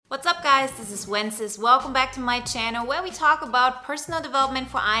guys, this is Wences. Welcome back to my channel where we talk about personal development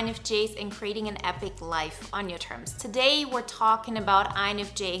for INFJs and creating an epic life on your terms. Today we're talking about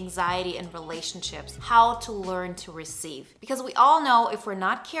INFJ anxiety and relationships, how to learn to receive. Because we all know if we're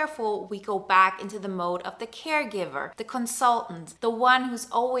not careful, we go back into the mode of the caregiver, the consultant, the one who's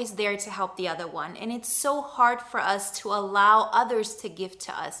always there to help the other one. And it's so hard for us to allow others to give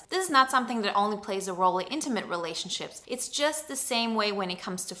to us. This is not something that only plays a role in intimate relationships. It's just the same way when it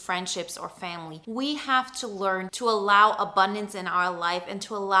comes to friendships or family. We have to learn to allow abundance in our life and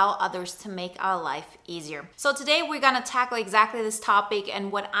to allow others to make our life easier. So today we're gonna tackle exactly this topic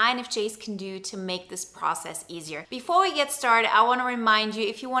and what INFJs can do to make this process easier. Before we get started, I wanna remind you,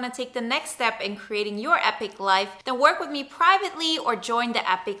 if you wanna take the next step in creating your epic life, then work with me privately or join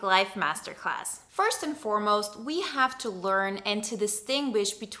the Epic Life Masterclass. First and foremost, we have to learn and to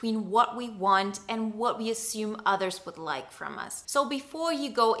distinguish between what we want and what we assume others would like from us. So before you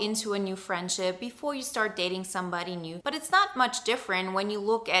go into a new friendship, before you start dating somebody new, but it's not much different when you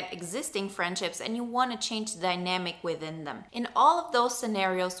look at existing friendships and you want to change the dynamic within them. In all of those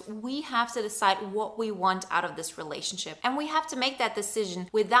scenarios, we have to decide what we want out of this relationship. And we have to make that decision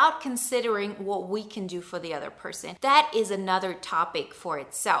without considering what we can do for the other person. That is another topic for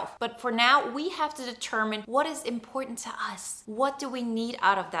itself. But for now, we have to determine what is important to us. What do we need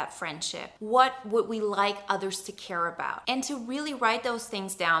out of that friendship? What would we like others to care about? And to really write those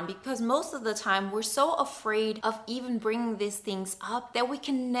things down, because most of the time we're so afraid of even bringing these things up that we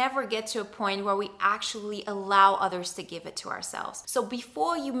can never get to a point where we actually allow others to give it to ourselves. So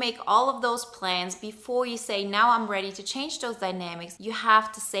before you make all of those plans, before you say, now I'm ready to change those dynamics, you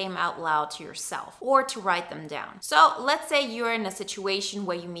have to say them out loud to yourself or to write them down. So let's say you're in a situation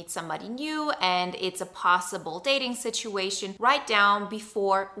where you meet somebody new and it's a possible dating situation. Write down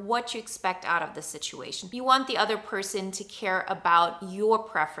before what you expect out of the situation. You want the other person to care about your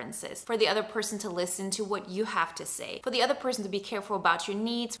preferences, for the other person to listen to what you have to say, for the other person to be careful about your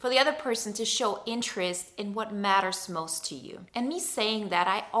needs, for the other person to show interest in what matters most to you. And me saying that,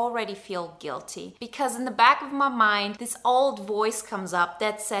 I already feel guilty, because in the back of my mind, this old voice comes up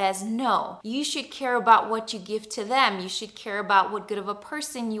that says, no, you should care about what you give to them. You should care about what good of a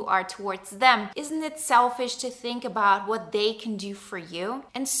person you are towards them. Isn't it selfish to think about what they can do for you?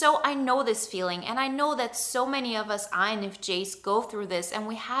 And so I know this feeling, and I know that so many of us INFJs go through this, and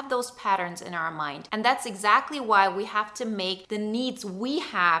we have those patterns in our mind. And that's exactly why we have to make the needs we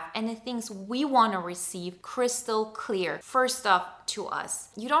have and the things we want to receive crystal clear. First off, to us.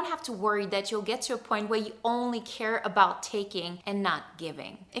 You don't have to worry that you'll get to a point where you only care about taking and not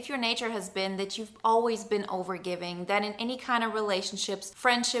giving. If your nature has been that you've always been overgiving, that in any kind of relationships,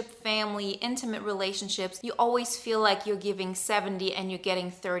 friendship, family, intimate relationships, you always feel like you're giving 70 and you're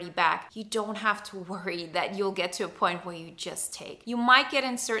getting 30 back. You don't have to worry that you'll get to a point where you just take. You might get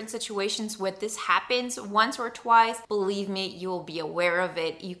in certain situations where this happens once or twice. Believe me, you'll be aware of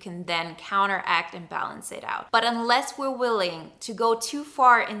it. You can then counteract and balance it out. But unless we're willing to go too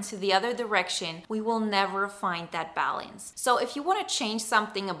far into the other direction, we will never find that balance. So if you want to change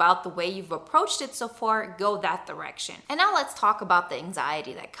something about the way you've approached it so far, go that direction. And now let's talk about the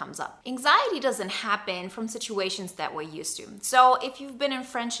anxiety that comes up. Anxiety doesn't happen from situations that we're used to. So if you've been in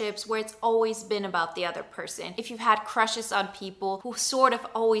friendships where it's always been about the other person, if you've had crushes on people who sort of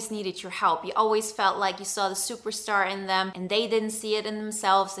always needed your help, you always felt like you saw the superstar in them and they didn't see it in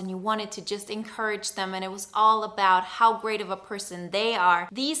themselves and you wanted to just encourage them, and it was all about how great of a person they are,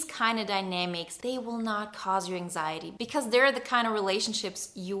 these kind of dynamics, they will not cause you anxiety, because they're the kind of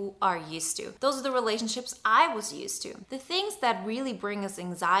relationships you are used to. Those are the relationships I was used to. The things that really bring us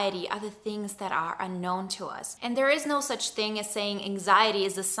anxiety are the things that are unknown to us. And there is no such thing as saying anxiety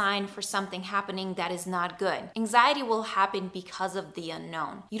is a sign for something happening that is not good. Anxiety will happen because of the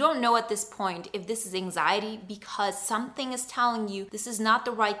unknown. You don't know at this point if this is anxiety because something is telling you this is not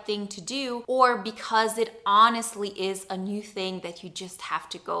the right thing to do, or because it honestly is a new thing that you just have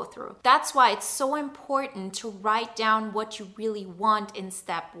to go through. That's why it's so important to write down what you really want in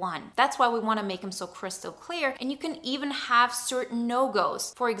step one. That's why we want to make them so crystal clear. And you can even have certain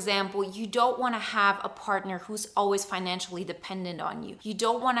no-goes. For example, you don't want to have a partner who's always financially dependent on you. You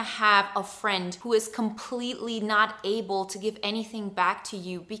don't want to have a friend who is completely not able to give anything back to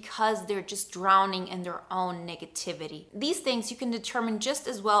you because they're just drowning in their own negativity. These things you can determine just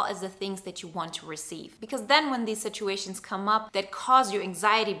as well as the things that you want to receive. Because then when these situations come up, up that cause you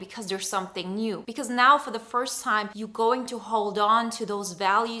anxiety because there's something new. Because now for the first time, you're going to hold on to those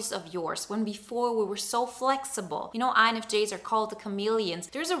values of yours when before we were so flexible. You know, INFJs are called the chameleons.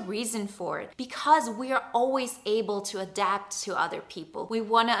 There's a reason for it, because we are always able to adapt to other people. We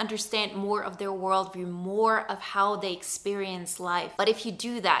want to understand more of their worldview, more of how they experience life. But if you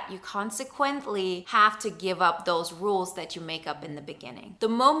do that, you consequently have to give up those rules that you make up in the beginning. The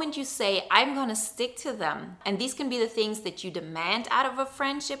moment you say, I'm going to stick to them, and these can be the things that you demand out of a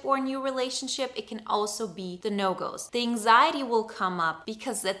friendship or a new relationship, it can also be the no-goes. The anxiety will come up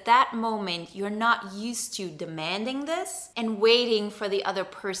because at that moment, you're not used to demanding this and waiting for the other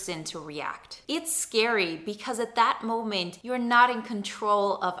person to react. It's scary because at that moment, you're not in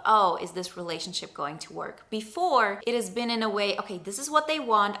control of, oh, is this relationship going to work? Before, it has been in a way, okay, this is what they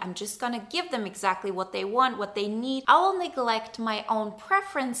want. I'm just going to give them exactly what they want, what they need. I will neglect my own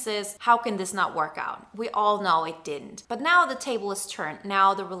preferences. How can this not work out? We all know it didn't. But now the table is turned.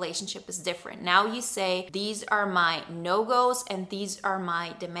 Now the relationship is different. Now you say, these are my no-goes and these are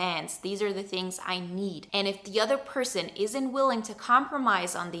my demands. These are the things I need. And if the other person isn't willing to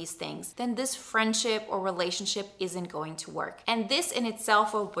compromise on these things, then this friendship or relationship isn't going to work. And this in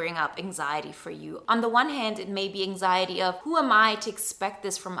itself will bring up anxiety for you. On the one hand, it may be anxiety of, who am I to expect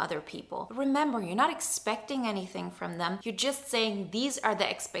this from other people? Remember, you're not expecting anything from them. You're just saying, these are the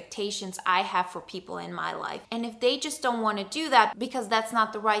expectations I have for people in my life. And if they just don't want to do that because that's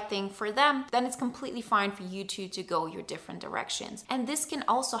not the right thing for them, then it's completely fine for you two to go your different directions. And this can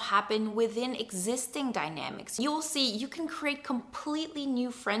also happen within existing dynamics. You'll see you can create completely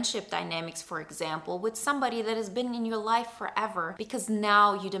new friendship dynamics, for example, with somebody that has been in your life forever because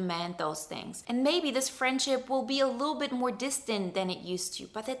now you demand those things. And maybe this friendship will be a little bit more distant than it used to,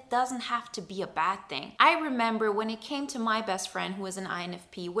 but it doesn't have to be a bad thing. I remember when it came to my best friend who is an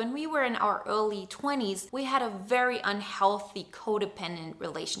INFP, when we were in our early 20s, we had a very unhealthy codependent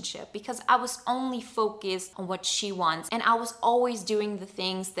relationship because I was only focused on what she wants and I was always doing the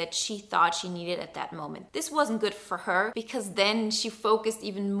things that she thought she needed at that moment. This wasn't good for her because then she focused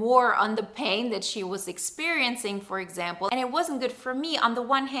even more on the pain that she was experiencing, for example, and it wasn't good for me on the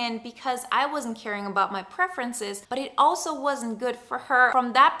one hand because I wasn't caring about my preferences, but it also wasn't good for her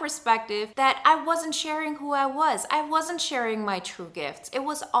from that perspective that I wasn't sharing who I was. I wasn't sharing my true gifts. It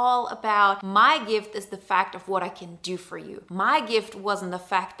was all about my gift is the fact of what I can do for you. My gift wasn't the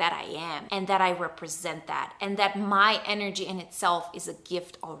fact that I am and that I represent that and that my energy in itself is a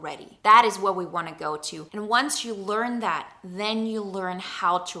gift already. That is where we want to go to. And once you learn that, then you learn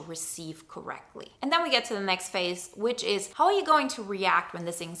how to receive correctly. And then we get to the next phase, which is how are you going to react when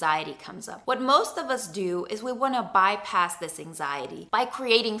this anxiety comes up? What most of us do is we want to bypass this anxiety by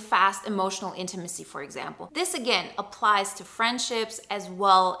creating fast emotional intimacy, for example. This again applies to friendships as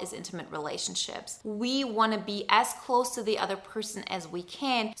well as intimate relationships. We want to be as close to the other person as we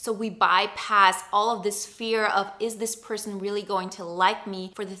can, so we bypass all of this fear of, is this person really going to like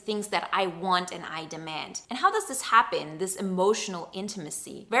me for the things that I want and I demand? And how does this happen, this emotional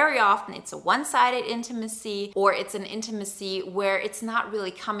intimacy? Very often it's a one-sided intimacy, or it's an intimacy where it's not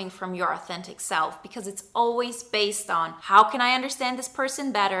really coming from your authentic self, because it's always based on, how can I understand this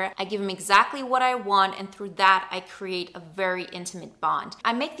person better? I give them exactly what I want, and through that I create a very intimate bond.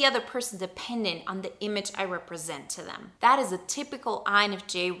 I make the other person dependent on the image I represent to them. That is a typical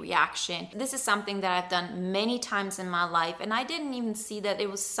INFJ reaction. This is something that I've done many times in my life, and I didn't even see that it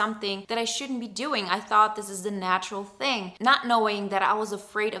was something that I shouldn't be doing. I thought this is the natural thing, not knowing that I was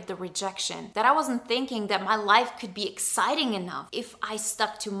afraid of the rejection, that I wasn't thinking that my life could be exciting enough if I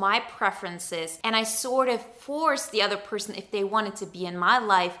stuck to my preferences and I sort of forced the other person, if they wanted to be in my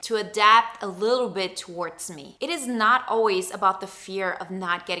life, to adapt a little bit towards me. It is not always about the fear of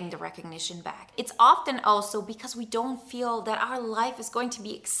not getting the recognition back. It's often also because we don't feel that our life is going to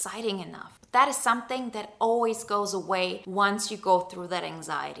be exciting enough. That is something that always goes away once you go through that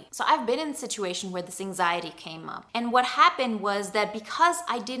anxiety. So I've been in a situation where this anxiety came up. And what happened was that because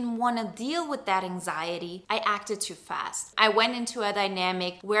I didn't want to deal with that anxiety, I acted too fast. I went into a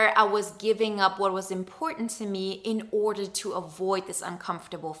dynamic where I was giving up what was important to me in order to avoid this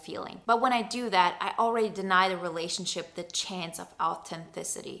uncomfortable feeling. But when I do that, I already deny the relationship the chance of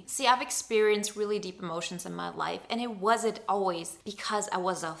authenticity. See, I've experienced really deep emotions in my life, and it wasn't always because I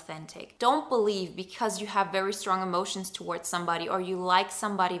was authentic. Don't don't believe because you have very strong emotions towards somebody or you like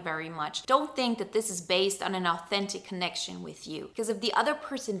somebody very much, don't think that this is based on an authentic connection with you. Because if the other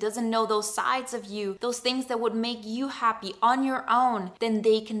person doesn't know those sides of you, those things that would make you happy on your own, then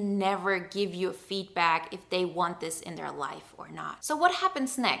they can never give you a feedback if they want this in their life or not. So what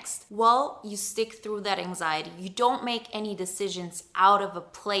happens next? Well, you stick through that anxiety. You don't make any decisions out of a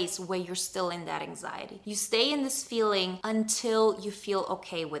place where you're still in that anxiety. You stay in this feeling until you feel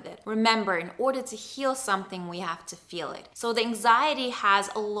okay with it. Remember, in order to heal something, we have to feel it. So the anxiety has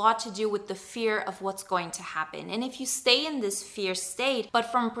a lot to do with the fear of what's going to happen. And if you stay in this fear state,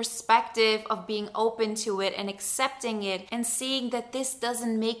 but from a perspective of being open to it and accepting it and seeing that this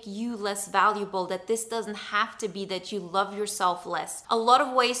doesn't make you less valuable, that this doesn't have to be that you love yourself less. A lot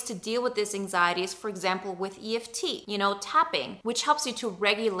of ways to deal with this anxiety is, for example, with EFT, tapping, which helps you to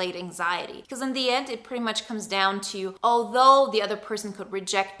regulate anxiety. Because in the end, it pretty much comes down to, although the other person could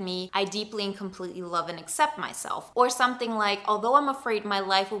reject me, I deeply and completely love and accept myself. Or something like, although I'm afraid my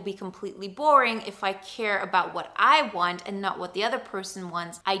life will be completely boring if I care about what I want and not what the other person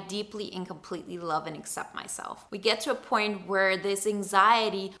wants, I deeply and completely love and accept myself. We get to a point where this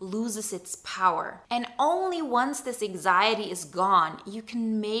anxiety loses its power. And only once this anxiety is gone, you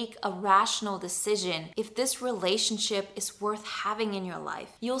can make a rational decision if this relationship is worth having in your life.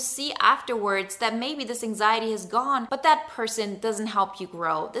 You'll see afterwards that maybe this anxiety is gone, but that person doesn't help you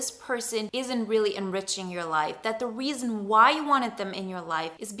grow. This person isn't really enriching your life. That the reason why you wanted them in your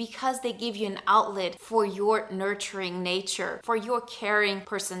life is because they give you an outlet for your nurturing nature, for your caring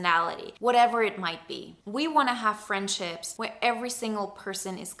personality, whatever it might be. We want to have friendships where every single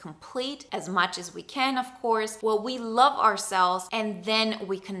person is complete as much as we can, of course, where we love ourselves and then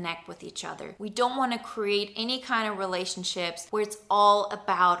we connect with each other. We don't want to create any kind of relationships where it's all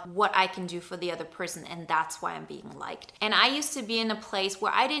about what I can do for the other person and that's why I'm being liked. And I used to be in a place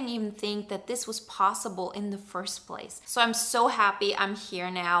where I didn't even think that this was possible in the first place. So I'm so happy I'm here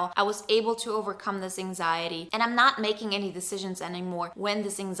now. I was able to overcome this anxiety and I'm not making any decisions anymore when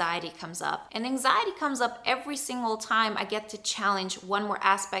this anxiety comes up. And anxiety comes up every single time I get to challenge one more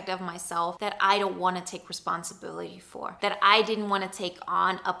aspect of myself that I don't want to take responsibility for, that I didn't want to take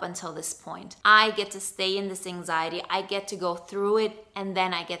on up until this point. I get to stay in this anxiety. I get to go through it and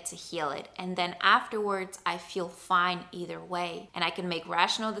then I get to heal it. And then afterwards, I feel fine either way. And I can make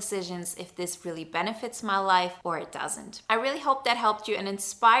rational decisions if this really benefits my life or it doesn't. I really hope that helped you and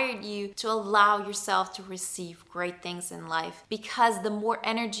inspired you to allow yourself to receive great things in life, because the more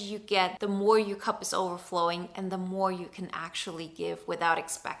energy you get, the more your cup is overflowing and the more you can actually give without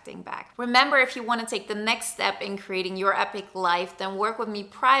expecting back. Remember, if you want to take the next step in creating your epic life, then work with me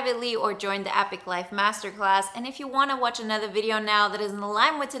privately or join the Epic Life Masterclass. And if you want to watch another video now that is in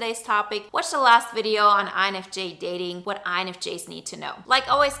line with today's topic, watch the last video on INFJ dating, what INFJs need to know. Like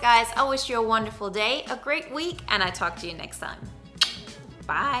always, guys, I wish you a wonderful day, a great week, and I talk to you next time.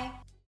 Bye.